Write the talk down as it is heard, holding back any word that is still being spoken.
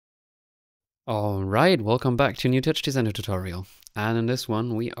Alright, welcome back to a new TouchDesigner tutorial. And in this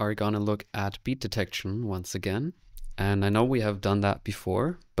one we are gonna look at beat detection once again. And I know we have done that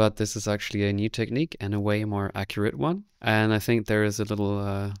before, but this is actually a new technique and a way more accurate one. And I think there is a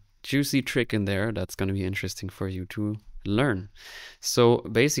little juicy trick in there that's gonna be interesting for you to learn. So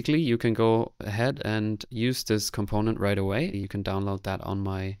basically you can go ahead and use this component right away. You can download that on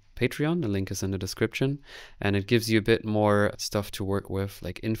my Patreon, the link is in the description, and it gives you a bit more stuff to work with,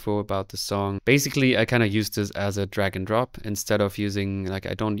 like info about the song. Basically I kind of use this as a drag and drop instead of using, like,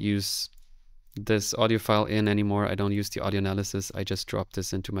 I don't use this audio file in anymore. I don't use the audio analysis. I just drop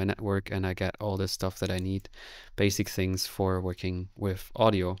this into my network and I get all the stuff that I need, basic things for working with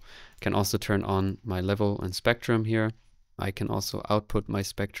audio. I can also turn on my level and spectrum here. I can also output my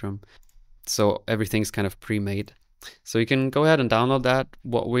spectrum. So everything's kind of pre-made. So you can go ahead and download that.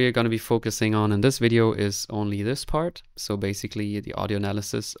 What we're going to be focusing on in this video is only this part. So basically the audio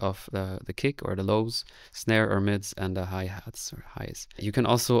analysis of the kick or the lows, snare or mids, and the hi-hats or highs. You can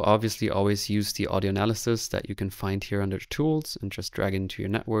also obviously always use the audio analysis that you can find here under tools and just drag it into your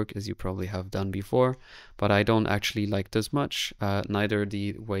network, as you probably have done before. But I don't actually like this much, neither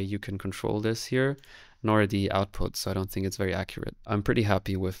the way you can control this here, nor the output, so I don't think it's very accurate. I'm pretty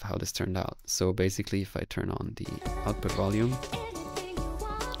happy with how this turned out. So basically if I turn on the output volume,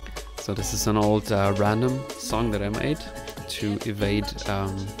 so this is an old random song that I made to evade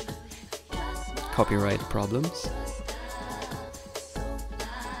copyright problems.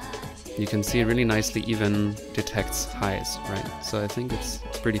 You can see it really nicely even detects highs, right? So I think it's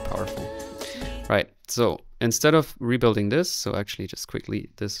pretty powerful. Right, so instead of rebuilding this, so actually just quickly,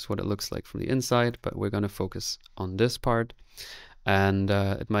 this is what it looks like from the inside, but we're going to focus on this part. And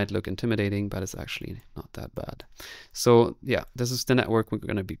it might look intimidating, but it's actually not that bad. So yeah, this is the network we're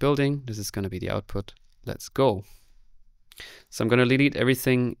going to be building. This is going to be the output. Let's go. So I'm going to delete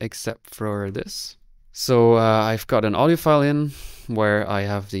everything except for this. So I've got an audio file in where I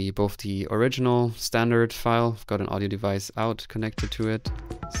have both the original standard file. I've got an audio device out connected to it,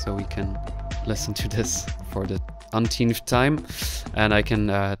 so we can listen to this for the umpteenth time, and I can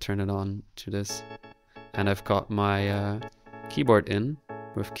turn it on to this. And I've got my keyboard in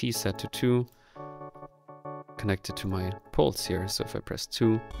with key set to 2 connected to my pulse here. So if I press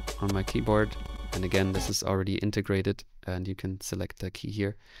 2 on my keyboard, and again this is already integrated and you can select the key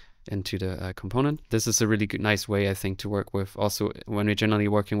here into the component. This is a really good, nice way, I think, to work with. Also, when we're generally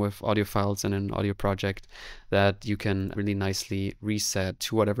working with audio files in an audio project, that you can really nicely reset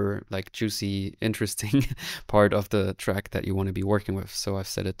to whatever like juicy, interesting part of the track that you want to be working with. So I've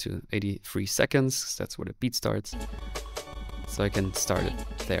set it to 83 seconds. That's where the beat starts. So I can start it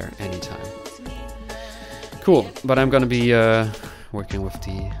there anytime. Cool, but I'm going to be working with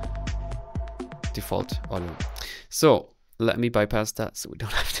the default audio. So let me bypass that so we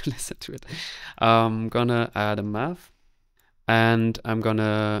don't have to listen to it. I'm gonna add a math, and I'm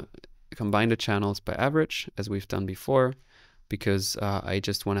gonna combine the channels by average as we've done before, because I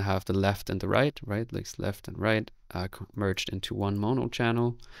just want to have the left and the right, like left and right, merged into one mono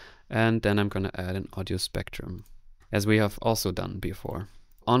channel. And then I'm gonna add an audio spectrum, as we have also done before.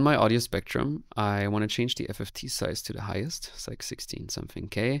 On my audio spectrum, I want to change the FFT size to the highest. It's like 16 something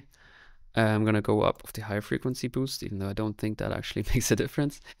K. I'm going to go up with the higher frequency boost, even though I don't think that actually makes a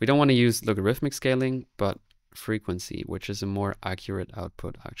difference. We don't want to use logarithmic scaling, but frequency, which is a more accurate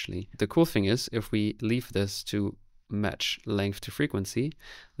output actually. The cool thing is, if we leave this to match length to frequency,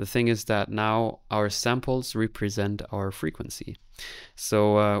 the thing is that now our samples represent our frequency.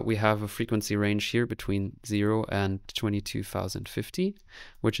 So we have a frequency range here between 0 and 22,050,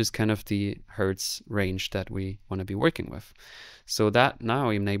 which is kind of the hertz range that we want to be working with. So that now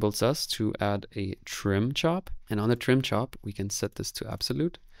enables us to add a trim chop, and on the trim chop we can set this to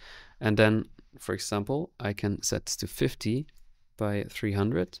absolute, and then, for example, I can set this to 50 by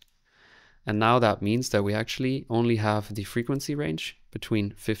 300. And now that means that we actually only have the frequency range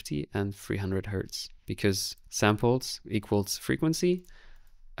between 50 and 300 hertz, because samples equals frequency.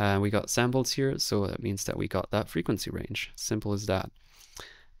 We got samples here, so that means that we got that frequency range. Simple as that.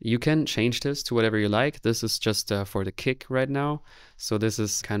 You can change this to whatever you like. This is just for the kick right now. So this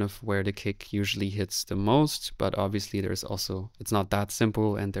is kind of where the kick usually hits the most, but obviously there's also, it's not that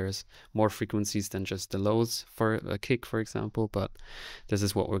simple, and there's more frequencies than just the lows for a kick, for example, but this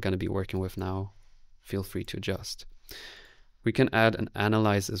is what we're going to be working with now. Feel free to adjust. We can add an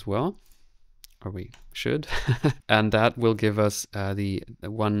analyze as well, or we should, and that will give us the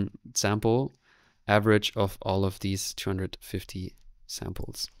one sample average of all of these 250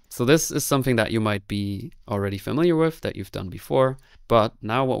 samples. So this is something that you might be already familiar with, that you've done before, but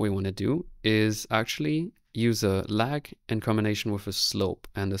now what we want to do is actually use a lag in combination with a slope,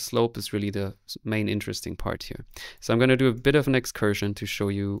 and the slope is really the main interesting part here. So I'm going to do a bit of an excursion to show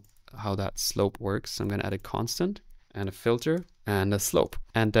you how that slope works. I'm going to add a constant and a filter and a slope,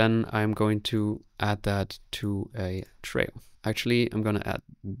 and then I'm going to add that to a trail. Actually, I'm going to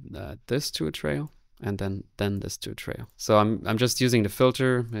add this to a trail, and then this to a trail. So I'm just using the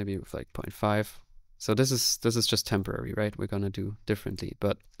filter, maybe with like 0.5. So this is just temporary, right? We're gonna do differently,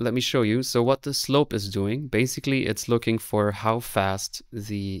 but let me show you. So what the slope is doing, basically it's looking for how fast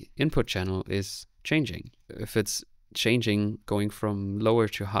the input channel is changing. If it's changing going from lower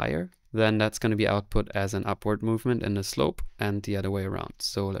to higher, then that's gonna be output as an upward movement in the slope and the other way around.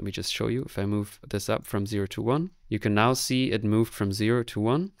 So let me just show you. If I move this up from 0 to 1, you can now see it moved from 0 to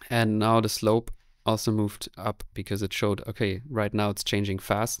 1, and now the slope also moved up because it showed, okay, right now it's changing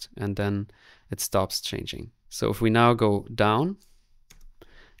fast, and then it stops changing. So if we now go down,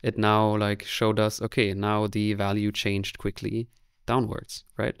 it now like showed us, okay, now the value changed quickly downwards,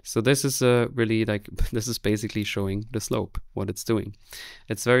 right? So this is really like, this is basically showing the slope, what it's doing.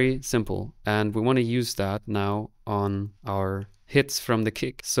 It's very simple, and we want to use that now on our hits from the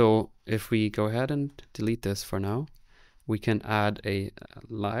kick. So if we go ahead and delete this for now, we can add a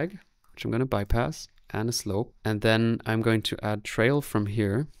lag, which I'm going to bypass, and a slope, and then I'm going to add trail from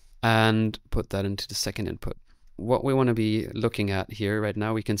here and put that into the second input. What we want to be looking at here right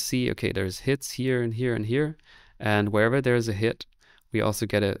now, we can see, okay, there's hits here and here and here, and wherever there's a hit, we also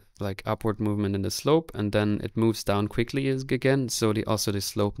get a like upward movement in the slope, and then it moves down quickly again, so also the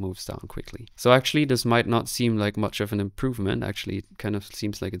slope moves down quickly. So actually this might not seem like much of an improvement. Actually, it kind of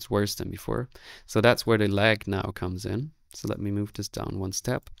seems like it's worse than before. So that's where the lag now comes in. So let me move this down one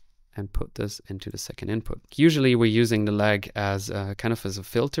step and put this into the second input. Usually we're using the lag as kind of as a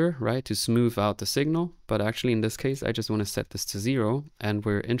filter, right, to smooth out the signal. But actually in this case, I just want to set this to 0, and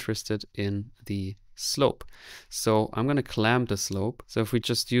we're interested in the slope. So I'm going to clamp the slope. So if we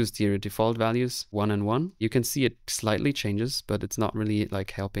just use the default values 1 and 1, you can see it slightly changes, but it's not really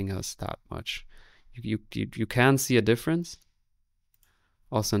like helping us that much. You can see a difference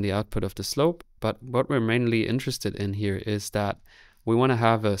also in the output of the slope, but what we're mainly interested in here is that we want to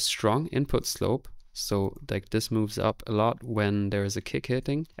have a strong input slope, so like this moves up a lot when there is a kick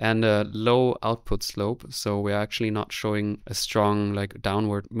hitting, and a low output slope, so we're actually not showing a strong like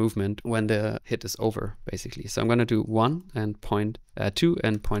downward movement when the hit is over, basically. So I'm going to do 1 and 2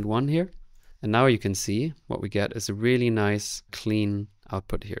 and 0.1 here, and now you can see what we get is a really nice clean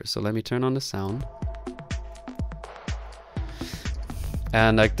output here. So let me turn on the sound,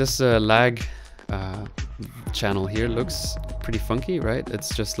 and like this lag channel here looks pretty funky, right?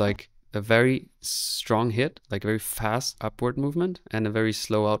 It's just like a very strong hit, like a very fast upward movement, and a very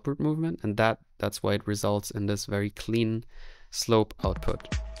slow outward movement, and that's why it results in this very clean slope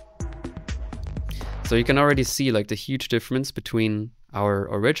output. So you can already see like the huge difference between our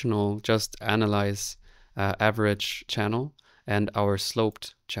original just analyze average channel and our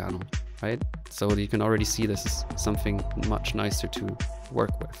sloped channel, right? So you can already see this is something much nicer to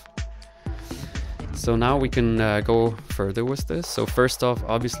work with. So now we can go further with this. So first off,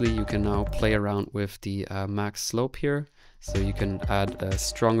 obviously you can now play around with the max slope here. So you can add a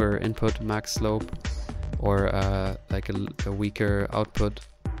stronger input max slope, or like a weaker output,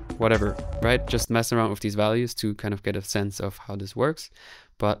 whatever, right? Just mess around with these values to kind of get a sense of how this works.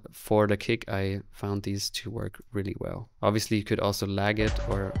 But for the kick, I found these to work really well. Obviously you could also lag it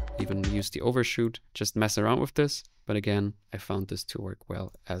or even use the overshoot, just mess around with this. But again, I found this to work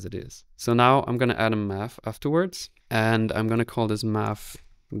well as it is. So now I'm going to add a math afterwards, and I'm going to call this math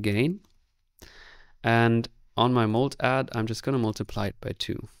gain. And on my mult add, I'm just going to multiply it by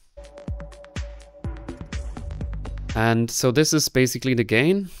 2. And so this is basically the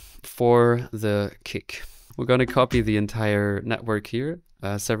gain for the kick. We're going to copy the entire network here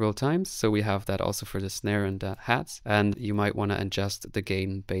several times. So we have that also for the snare and the hats, and you might want to adjust the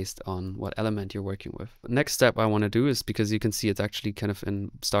gain based on what element you're working with. Next step I want to do is, because you can see it's actually kind of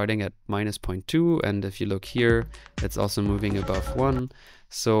starting at -0.2, and if you look here, it's also moving above 1.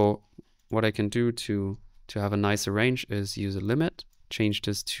 So what I can do to have a nicer range is use a limit, change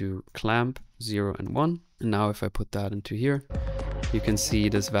this to clamp 0 and 1. And now if I put that into here, you can see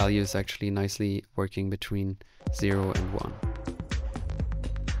this value is actually nicely working between 0 and 1.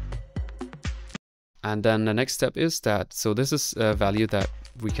 And then the next step is that, so this is a value that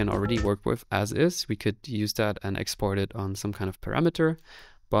we can already work with as is. We could use that and export it on some kind of parameter,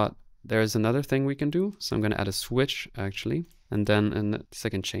 but there's another thing we can do. So I'm going to add a switch actually, and then in the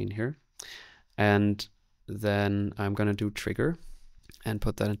second chain here. And then I'm going to do trigger and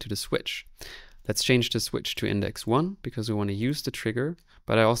put that into the switch. Let's change the switch to index 1 because we want to use the trigger,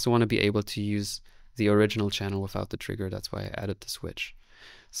 but I also want to be able to use the original channel without the trigger. That's why I added the switch.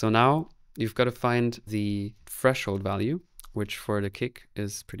 So now you've got to find the threshold value, which for the kick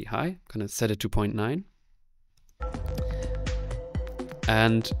is pretty high. I'm gonna set it to 0.9.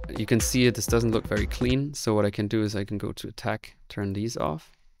 And you can see it, this doesn't look very clean. So what I can do is I can go to attack, turn these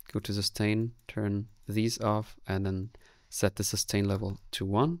off, go to sustain, turn these off, and then set the sustain level to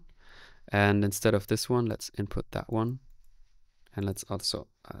 1. And instead of this one, let's input that one. And let's also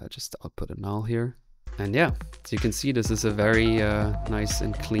just output a null here. And yeah, so you can see this is a very nice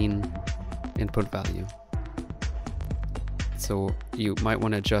and clean input value. So you might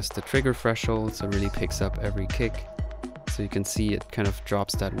want to adjust the trigger threshold so it really picks up every kick. So you can see it kind of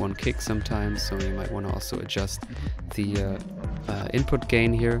drops that one kick sometimes. So you might want to also adjust the input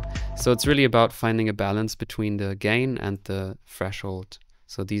gain here. So it's really about finding a balance between the gain and the threshold.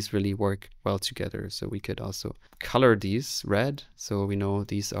 So these really work well together. So we could also color these red, so we know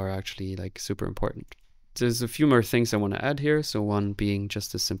these are actually like super important. There's a few more things I want to add here. So one being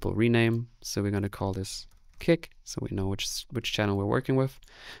just a simple rename. So we're going to call this kick, so we know which channel we're working with.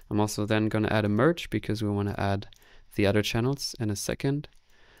 I'm also then going to add a merge because we want to add the other channels in a second.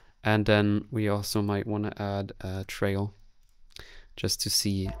 And then we also might want to add a trail just to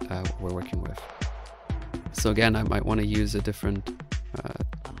see what we're working with. So again, I might want to use a different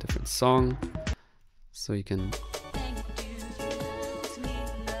song, so you can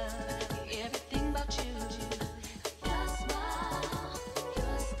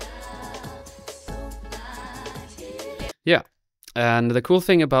yeah. And the cool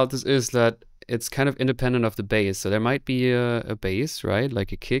thing about this is that it's kind of independent of the bass. So there might be a bass, right?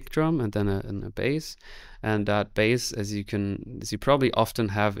 Like a kick drum and then a bass. And that bass, as you probably often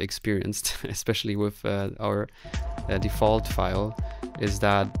have experienced, especially with our default file, is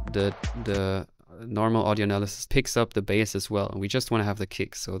that the normal audio analysis picks up the bass as well. And we just want to have the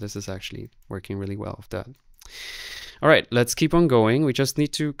kick. So this is actually working really well with that. All right, let's keep on going. We just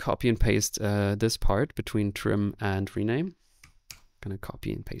need to copy and paste this part between trim and rename. I'm gonna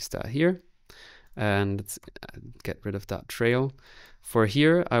copy and paste that here. And let's get rid of that trail. For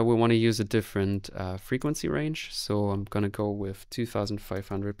here, I will want to use a different frequency range. So I'm going to go with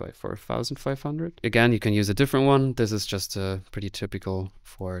 2500 by 4500. Again, you can use a different one. This is just pretty typical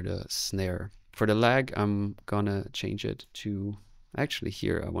for the snare. For the lag, I'm going to change it to, actually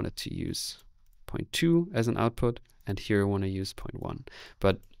here, I wanted to use 0.2 as an output. And here I want to use 0.1.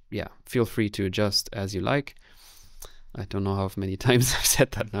 But yeah, feel free to adjust as you like. I don't know how many times I've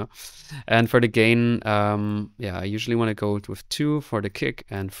said that now. And for the gain, yeah, I usually want to go with 2 for the kick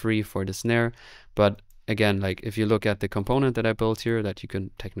and 3 for the snare. But again, like if you look at the component that I built here, that you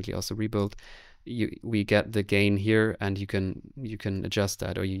can technically also rebuild, we get the gain here, and you can adjust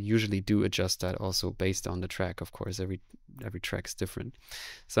that, or you usually do adjust that also based on the track. Of course, every track's different.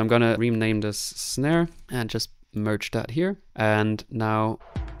 So I'm gonna rename this snare and just merge that here. And now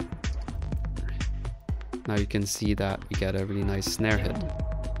you can see that we get a really nice snare hit.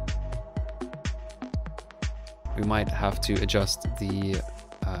 We might have to adjust the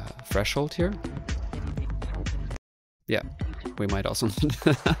threshold here. Yeah, we might also.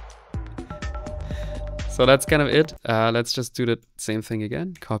 So that's kind of it. Let's just do the same thing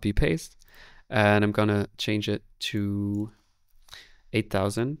again, copy paste. And I'm gonna change it to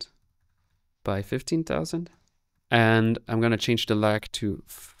 8000 by 15,000. And I'm gonna change the lag to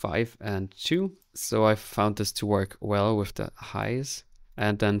 5 and 2. So I found this to work well with the highs.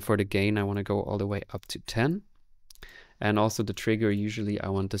 And then for the gain, I want to go all the way up to 10. And also the trigger, usually I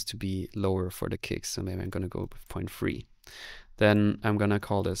want this to be lower for the kicks. So maybe I'm going to go with 0.3. Then I'm going to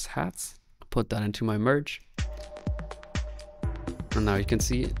call this hats, put that into my merge. And now you can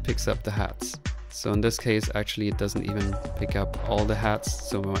see it picks up the hats. So in this case, actually, it doesn't even pick up all the hats.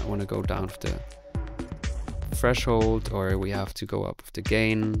 So we might want to go down with the threshold, or we have to go up with the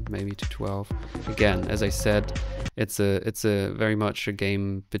gain, maybe to 12. Again, as I said, it's a very much a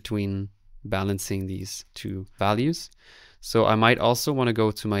game between balancing these two values. So I might also want to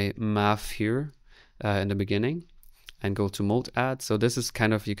go to my math here in the beginning and go to mode add. So this is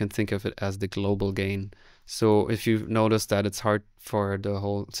kind of, you can think of it as the global gain. So if you've noticed that it's hard for the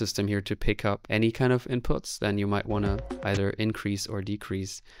whole system here to pick up any kind of inputs, then you might want to either increase or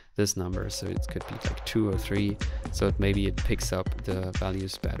decrease this number. So it could be like 2 or 3. So maybe it picks up the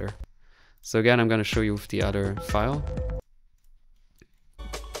values better. So again, I'm going to show you with the other file.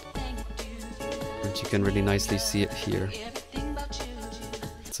 And you can really nicely see it here.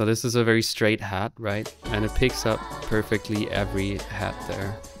 So this is a very straight hat, right? And it picks up perfectly every hat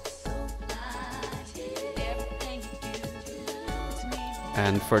there.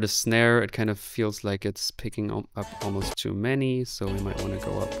 And for the snare, it kind of feels like it's picking up almost too many. So we might want to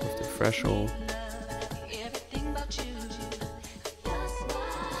go up with the threshold.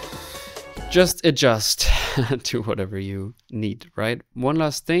 just adjust to whatever you need, right? One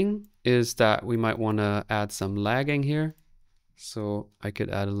last thing is that we might want to add some lagging here. So I could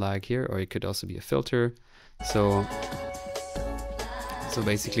add a lag here, or it could also be a filter. So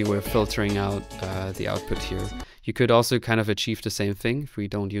basically we're filtering out the output here. You could also kind of achieve the same thing if we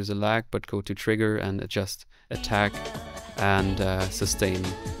don't use a lag, but go to trigger and adjust attack and sustain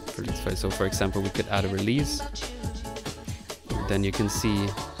for this way. So for example, we could add a release. Then you can see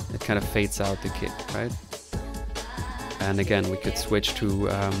it kind of fades out the kick, right? And again, we could switch to,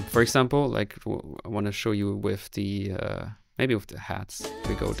 for example, like I want to show you with the, maybe with the hats. If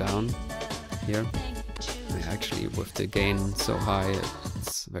we go down here, actually with the gain so high,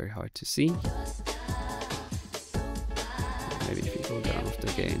 it's very hard to see. Maybe if you go down with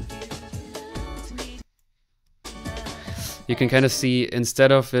the gain, you can kind of see,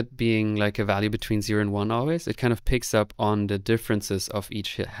 instead of it being like a value between 0 and 1 always, it kind of picks up on the differences of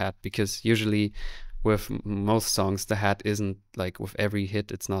each hat, because usually with most songs the hat isn't like, with every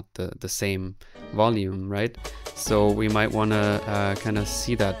hit it's not the same volume, right? So we might want to kind of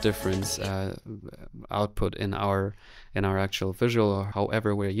see that difference output in our actual visual, or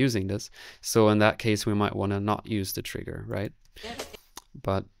however we're using this. So in that case we might want to not use the trigger, right?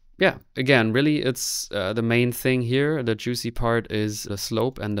 But yeah, again, really it's the main thing here, the juicy part is the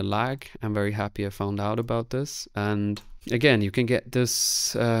slope and the lag. I'm very happy I found out about this. And again, you can get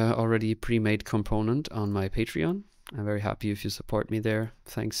this already pre-made component on my Patreon. I'm very happy if you support me there.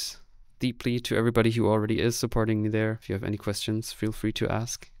 Thanks deeply to everybody who already is supporting me there. If you have any questions, feel free to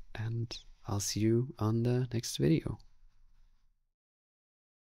ask, and I'll see you on the next video.